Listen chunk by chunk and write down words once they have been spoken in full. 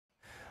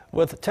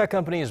With tech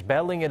companies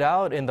battling it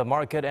out in the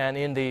market and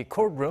in the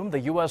courtroom, the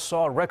U.S.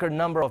 saw a record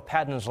number of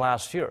patents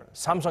last year.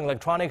 Samsung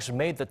Electronics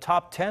made the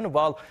top 10,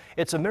 while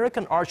its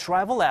American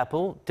archrival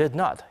Apple did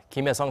not.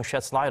 Hyesung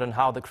sheds light on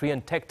how the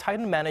Korean tech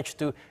titan managed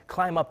to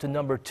climb up to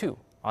number 2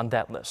 on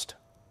that list.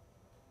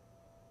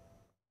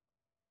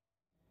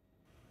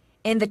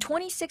 In the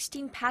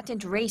 2016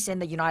 patent race in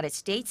the United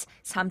States,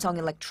 Samsung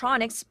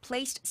Electronics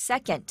placed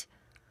second.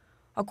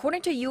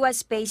 According to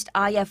U.S.-based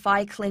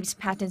IFI Claims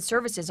Patent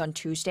Services on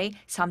Tuesday,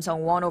 Samsung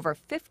won over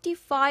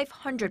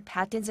 5,500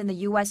 patents in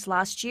the U.S.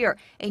 last year,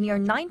 a near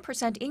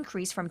 9%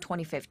 increase from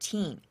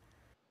 2015.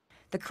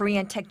 The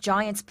Korean tech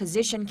giant's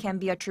position can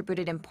be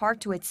attributed in part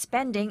to its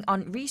spending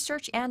on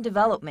research and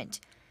development.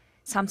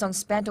 Samsung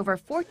spent over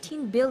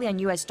 $14 billion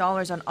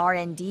on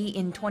R&D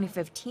in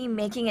 2015,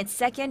 making it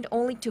second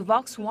only to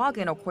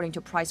Volkswagen, according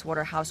to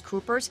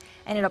PricewaterhouseCoopers,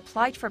 and it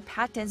applied for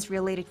patents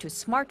related to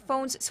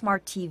smartphones,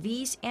 smart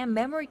TVs, and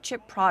memory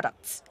chip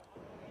products.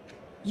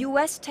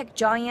 U.S. tech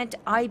giant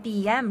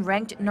IBM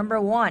ranked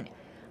number 1.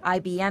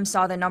 IBM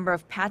saw the number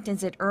of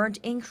patents it earned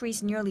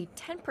increase nearly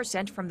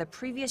 10% from the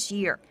previous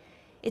year.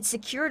 It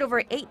secured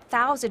over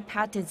 8,000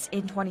 patents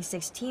in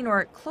 2016,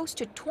 or close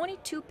to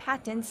 22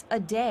 patents a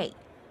day.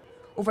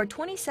 Over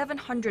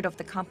 2,700 of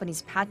the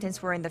company's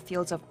patents were in the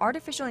fields of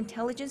artificial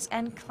intelligence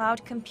and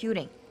cloud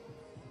computing.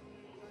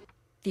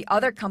 The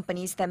other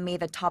companies that made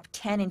the top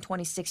 10 in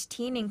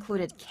 2016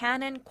 included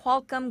Canon,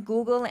 Qualcomm,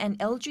 Google, and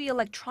LG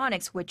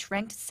Electronics, which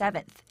ranked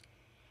 7th.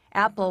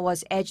 Apple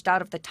was edged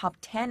out of the top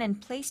 10 and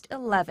placed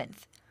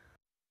 11th.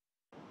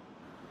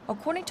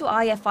 According to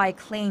IFI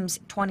Claims,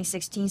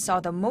 2016 saw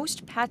the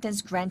most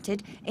patents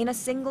granted in a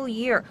single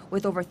year,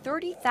 with over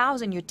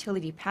 30,000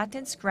 utility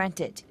patents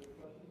granted.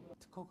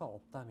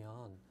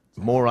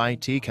 More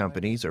IT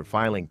companies are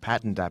filing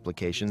patent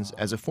applications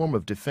as a form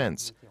of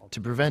defense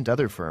to prevent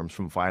other firms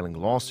from filing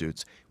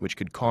lawsuits, which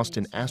could cost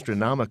an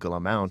astronomical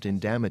amount in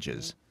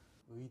damages.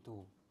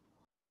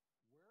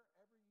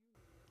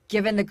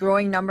 Given the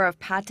growing number of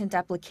patent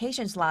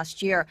applications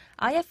last year,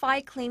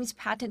 IFI Claims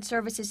Patent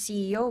Services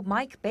CEO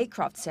Mike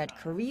Baycroft said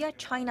Korea,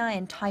 China,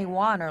 and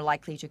Taiwan are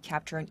likely to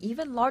capture an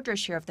even larger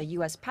share of the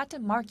U.S.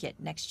 patent market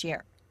next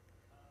year.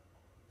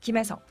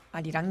 김혜성,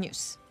 아리랑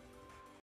뉴스.